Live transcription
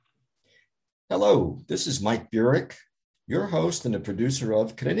Hello, this is Mike Burek, your host and the producer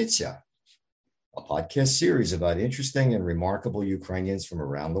of Krynytsia, a podcast series about interesting and remarkable Ukrainians from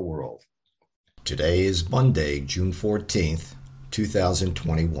around the world. Today is Monday, June 14th,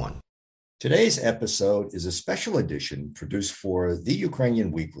 2021. Today's episode is a special edition produced for The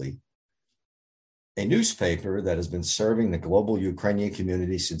Ukrainian Weekly, a newspaper that has been serving the global Ukrainian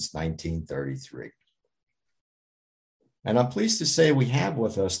community since 1933. And I'm pleased to say we have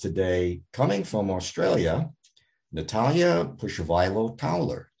with us today, coming from Australia, Natalia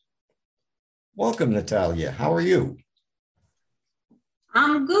Pushevailo-Tauler. Welcome, Natalia. How are you?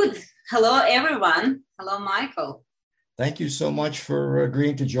 I'm good. Hello, everyone. Hello, Michael. Thank you so much for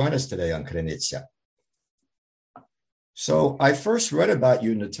agreeing to join us today on Krynytsia. So I first read about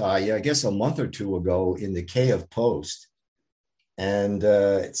you, Natalia, I guess a month or two ago in the Kyiv Post. And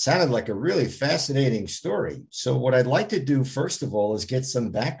it sounded like a really fascinating story. So what I'd like to do, first of all, is get some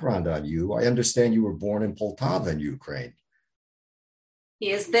background on you. I understand you were born in Poltava in Ukraine.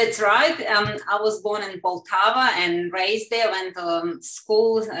 Yes, that's right. I was born in Poltava and raised there, went to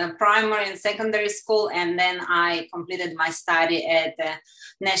school, primary and secondary school, and then I completed my study at the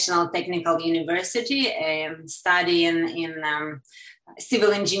National Technical University, studying in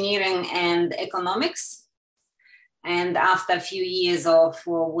civil engineering and economics. And after a few years of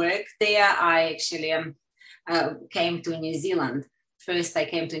work there, I actually came to New Zealand. First, I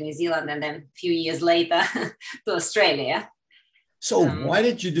came to New Zealand, and then a few years later to Australia. So why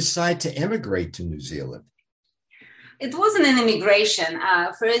did you decide to emigrate to New Zealand? It wasn't an immigration.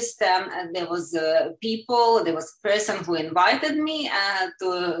 First, there was a person who invited me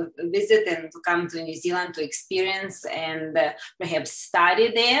to visit and to come to New Zealand to experience and perhaps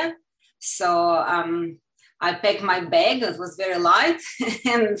study there. So I packed my bag, it was very light,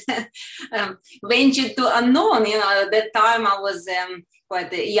 and ventured to unknown. At that time I was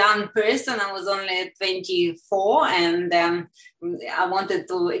quite a young person. I was only 24, and I wanted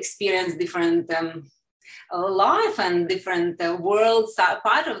to experience different life and different worlds,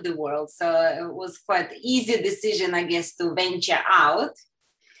 part of the world. So it was quite easy decision, I guess, to venture out.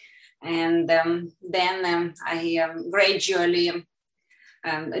 And then I gradually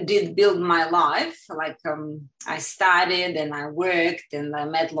did build my life. I studied and I worked and I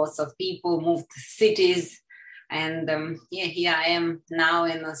met lots of people, moved cities, and here I am now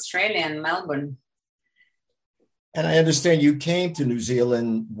in Australia and Melbourne. And I understand you came to New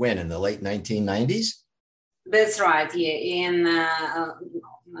Zealand when, in the late 1990s? That's right, yeah, in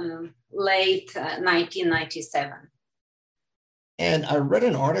late 1997. And I read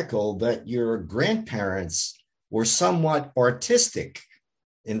an article that your grandparents were somewhat artistic,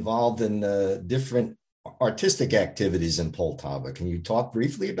 involved in different artistic activities in Poltava. Can you talk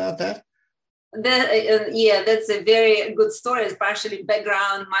briefly about that? That's a very good story, especially my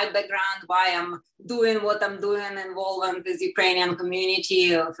background, why I'm doing what I'm doing, involved in this Ukrainian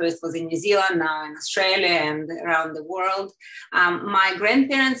community. First was in New Zealand, now in Australia and around the world. My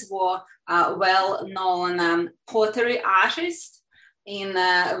grandparents were well-known pottery artists in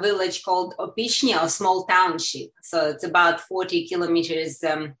a village called Opishnya, a small township. So it's about 40 kilometers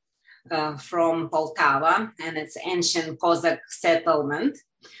from Poltava, and it's ancient Cossack settlement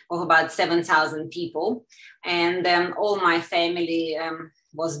of about 7,000 people. And all my family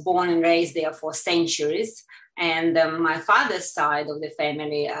was born and raised there for centuries. And my father's side of the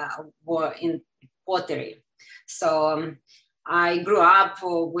family were in pottery. So I grew up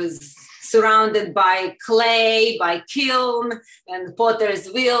surrounded by clay, by kiln and potter's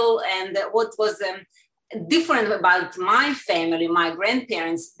wheel. And what was different about my family, my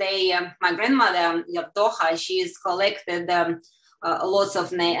grandparents, my grandmother, Yevdocha, she's collected lots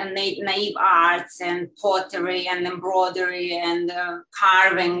of naive arts and pottery and embroidery and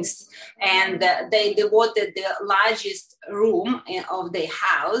carvings. And they devoted the largest room of the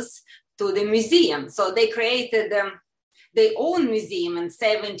house to the museum. So they created their own museum in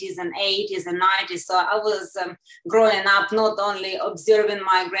 70s and 80s and 90s. So I was growing up not only observing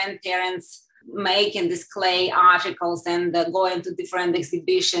my grandparents making these clay articles and going to different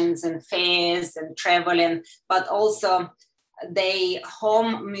exhibitions and fairs and traveling, but also the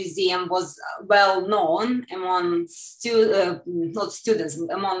home museum was well known among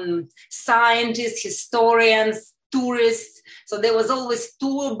among scientists, historians, tourists. So there was always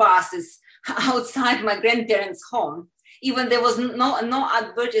tour buses outside my grandparents' home. Even there was no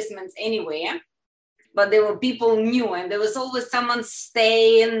advertisements anywhere, but there were people knew, and there was always someone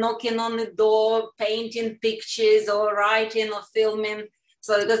staying, knocking on the door, painting pictures or writing or filming.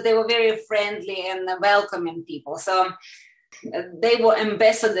 So because they were very friendly and welcoming people. So they were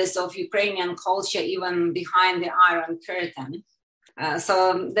ambassadors of Ukrainian culture, even behind the Iron Curtain.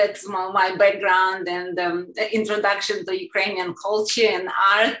 So that's my background and introduction to Ukrainian culture and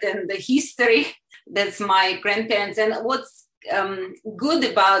art and the history. That's my grandparents. And what's good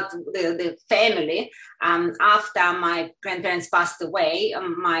about the family, after my grandparents passed away,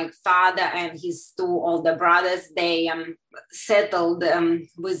 my father and his two older brothers, they settled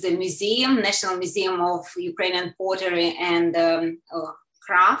with the museum, National Museum of Ukrainian Pottery and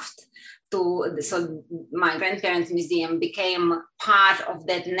Craft. So my grandparents' museum became part of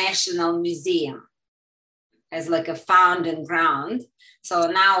that national museum as like a founding ground. So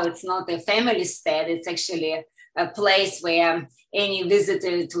now it's not a family stead, it's actually a place where any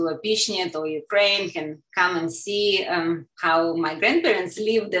visitor to a Pishnett or Ukraine can come and see how my grandparents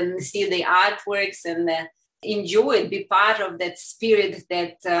lived and see the artworks and enjoy it, be part of that spirit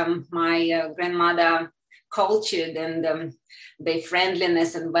that my grandmother cultured and the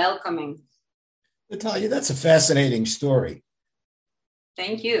friendliness and welcoming. Natalia, that's a fascinating story.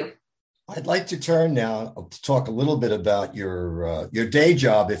 Thank you. I'd like to turn now to talk a little bit about your day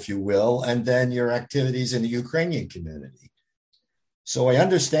job, if you will, and then your activities in the Ukrainian community. So I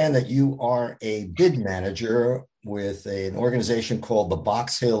understand that you are a bid manager with an organization called the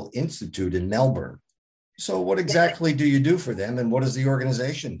Box Hill Institute in Melbourne. So what exactly do you do for them, and what does the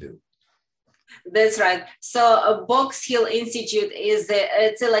organization do? That's right. So Box Hill Institute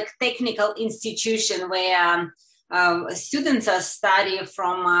it's a like technical institution where students are studying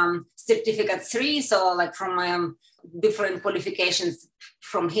from certificate 3, so like from different qualifications,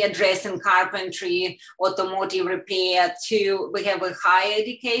 from hairdressing, carpentry, automotive repair, to we have a higher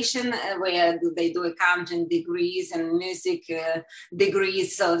education where they do accounting degrees and music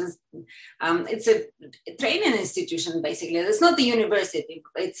degrees. So it's a training institution, basically. It's not a university.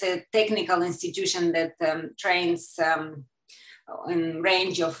 It's a technical institution that trains in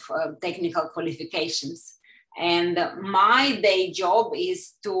range of technical qualifications. And my day job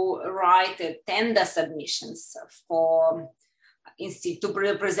is to write tender submissions to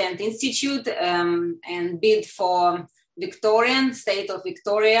represent institute and bid for Victorian, state of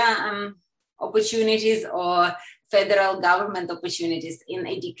Victoria opportunities or federal government opportunities in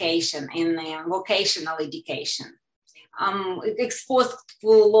education, in vocational education. Exposed to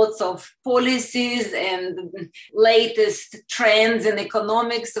lots of policies and latest trends in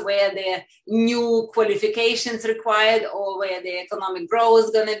economics, where the new qualifications required or where the economic growth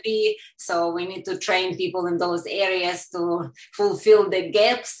is going to be. So we need to train people in those areas to fulfill the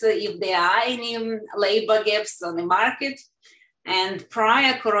gaps, if there are any labor gaps on the market. And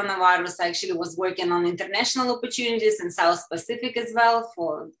prior coronavirus, I actually was working on international opportunities in South Pacific as well,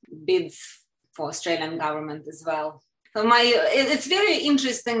 for bids for Australian government as well. So it's very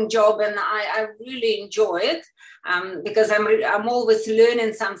interesting job, and I really enjoy it because I'm always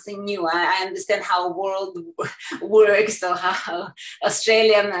learning something new. I understand how world works, or how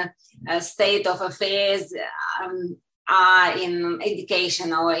Australian state of affairs are in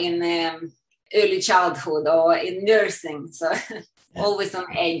education or in early childhood or in nursing. So always on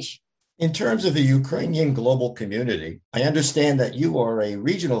edge. In terms of the Ukrainian global community, I understand that you are a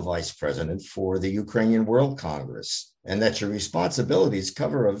regional vice president for the Ukrainian World Congress, and that your responsibilities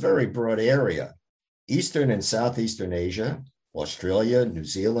cover a very broad area: Eastern and Southeastern Asia, Australia, New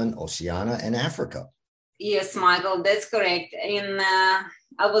Zealand, Oceania, and Africa. Yes, Michael, that's correct.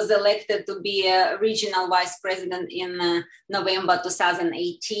 I was elected to be a regional vice president in November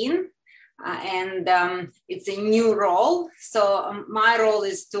 2018. And it's a new role. So my role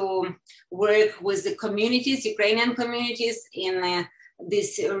is to work with the communities, Ukrainian communities in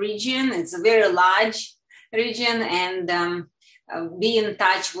this region. It's a very large region, and be in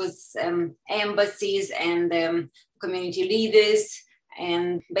touch with embassies and community leaders,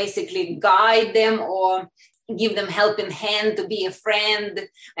 and basically guide them or give them helping hand, to be a friend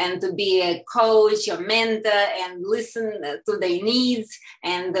and to be a coach or mentor and listen to their needs.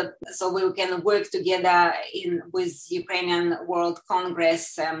 And so we can work together with Ukrainian World Congress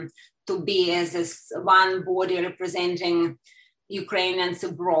to be as one body representing Ukrainians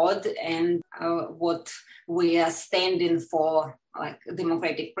abroad, and what we are standing for, like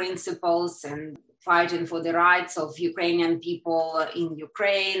democratic principles and fighting for the rights of Ukrainian people in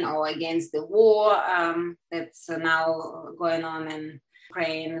Ukraine, or against the war that's now going on in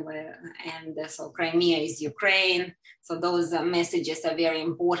Ukraine, and so Crimea is Ukraine. So those messages are very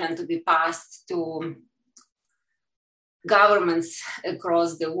important to be passed to governments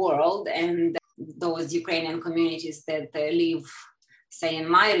across the world, and those Ukrainian communities that live, say, in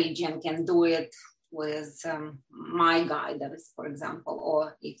my region can do it with my guidance, for example, or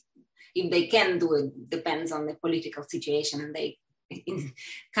if they can do it, depends on the political situation in the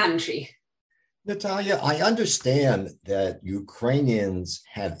country. Natalia, I understand that Ukrainians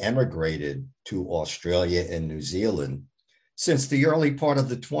have emigrated to Australia and New Zealand since the early part of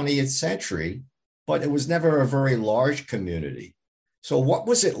the 20th century, but it was never a very large community. So, what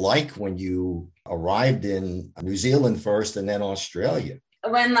was it like when you arrived in New Zealand first and then Australia?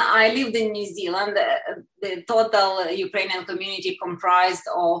 When I lived in New Zealand, the total Ukrainian community comprised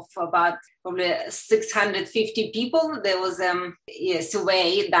of about probably 650 people. There was a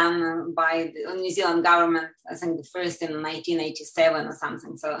survey done by the New Zealand government, I think the first in 1987 or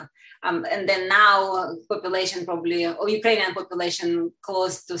something. So, and then now population probably, or Ukrainian population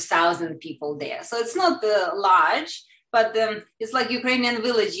close to 1,000 people there. So it's not large, but it's like Ukrainian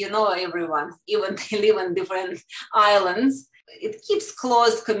village, you know everyone, even they live on different islands. It keeps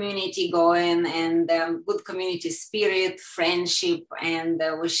closed community going and good community spirit, friendship, and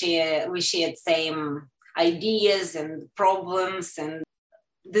we share same ideas and problems and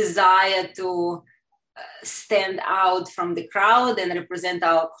desire to stand out from the crowd and represent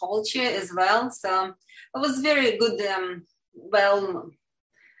our culture as well. So it was very good, well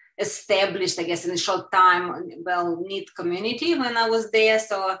established, I guess, in a short time, well knit community when I was there.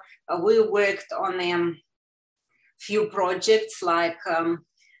 So we worked on few projects, like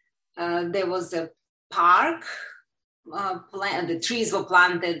there was a park, the trees were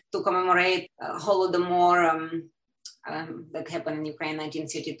planted to commemorate Holodomor that happened in Ukraine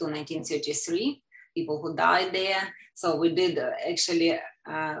 1932, 1933, people who died there. So we did actually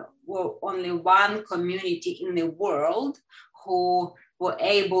only one community in the world who were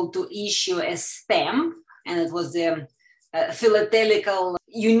able to issue a stamp, and it was a philatelical,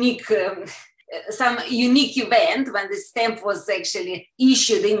 unique some unique event when the stamp was actually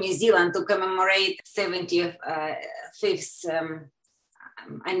issued in New Zealand to commemorate 75th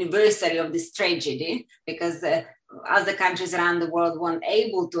anniversary of this tragedy, because other countries around the world weren't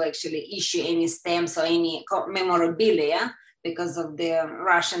able to actually issue any stamps or any memorabilia because of the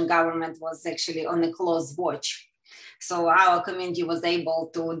Russian government was actually on a close watch. So our community was able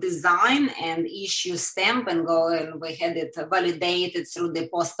to design and issue stamp and go, and we had it validated through the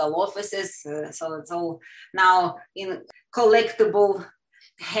postal offices. So it's all now in collectible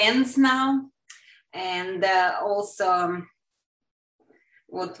hands now. And also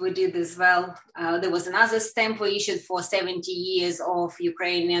what we did as well, there was another stamp we issued for 70 years of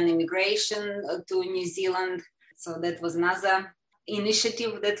Ukrainian immigration to New Zealand. So that was another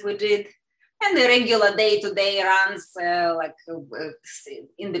initiative that we did. And the regular day-to-day runs, like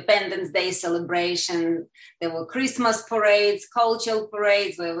Independence Day celebration. There were Christmas parades, cultural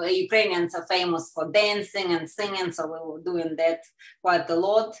parades, where Ukrainians are famous for dancing and singing, so we were doing that quite a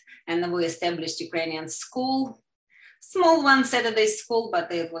lot. And then we established Ukrainian school, small one, Saturday school,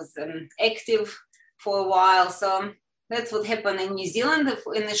 but it was active for a while. So that's what happened in New Zealand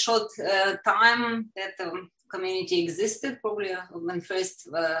in a short time that community existed, probably in the first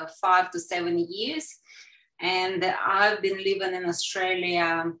 5 to 7 years. And I've been living in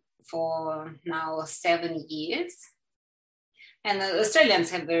Australia for now 7 years. And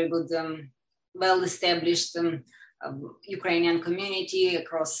Australians have very good, well-established Ukrainian community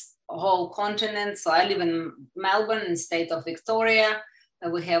across a whole continent. So I live in Melbourne, in the state of Victoria.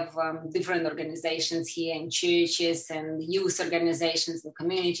 We have different organizations here, and churches and youth organizations and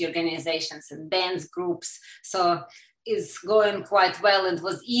community organizations and dance groups. So it's going quite well. It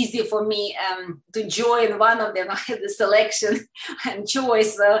was easy for me to join one of them. I had the selection and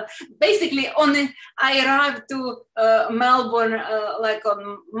choice. Basically, I arrived to Melbourne like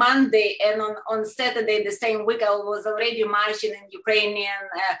on Monday, and on Saturday the same week I was already marching in Ukrainian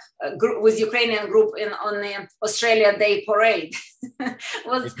group with Ukrainian group on the Australia Day parade.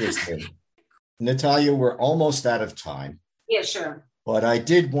 Interesting. Natalia, we're almost out of time. Yeah, sure. But I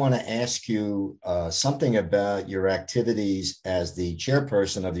did want to ask you something about your activities as the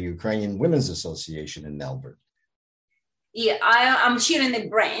chairperson of the Ukrainian Women's Association in Melbourne. Yeah, I'm chairing a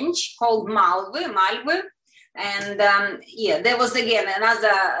branch called Malve. And there was again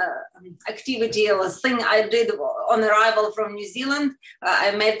another activity or thing I did on arrival from New Zealand. I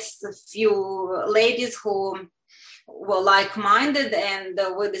met a few ladies who were like-minded, and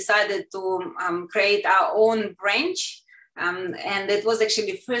we decided to create our own branch. And it was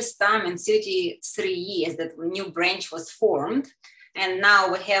actually the first time in 33 years that a new branch was formed. And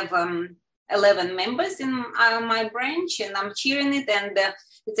now we have 11 members in my branch, and I'm cheering it, and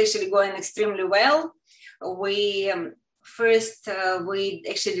it's actually going extremely well. We we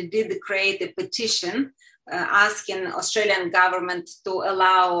actually did create a petition asking Australian government to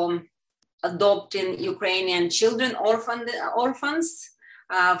allow adopting Ukrainian children, orphans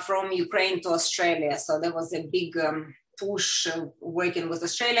from Ukraine to Australia. So there was a big push, working with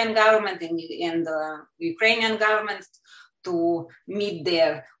Australian government and the Ukrainian government to meet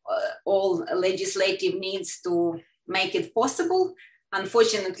their all legislative needs to make it possible.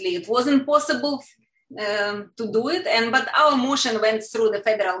 Unfortunately, it wasn't possible to do it, but our motion went through the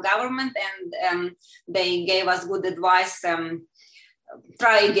federal government, and they gave us good advice.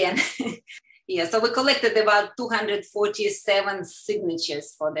 Try again. Yeah, so we collected about 247 signatures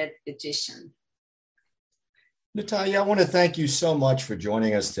for that petition. Natalia, I want to thank you so much for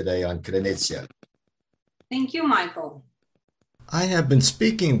joining us today on Krynytsia. Thank you, Michael. I have been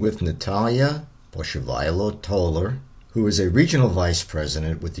speaking with Natalia Poshyvailo-Toler, who is a regional vice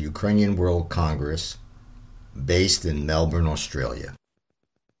president with the Ukrainian World Congress based in Melbourne, Australia.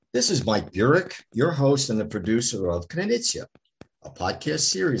 This is Mike Burek, your host and the producer of Krynytsia, a podcast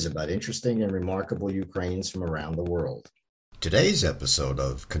series about interesting and remarkable Ukrainians from around the world. Today's episode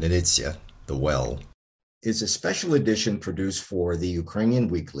of Krynytsia, The Well, is a special edition produced for the Ukrainian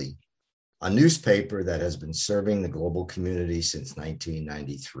Weekly, a newspaper that has been serving the global community since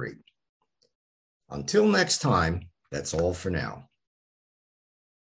 1993. Until next time, that's all for now.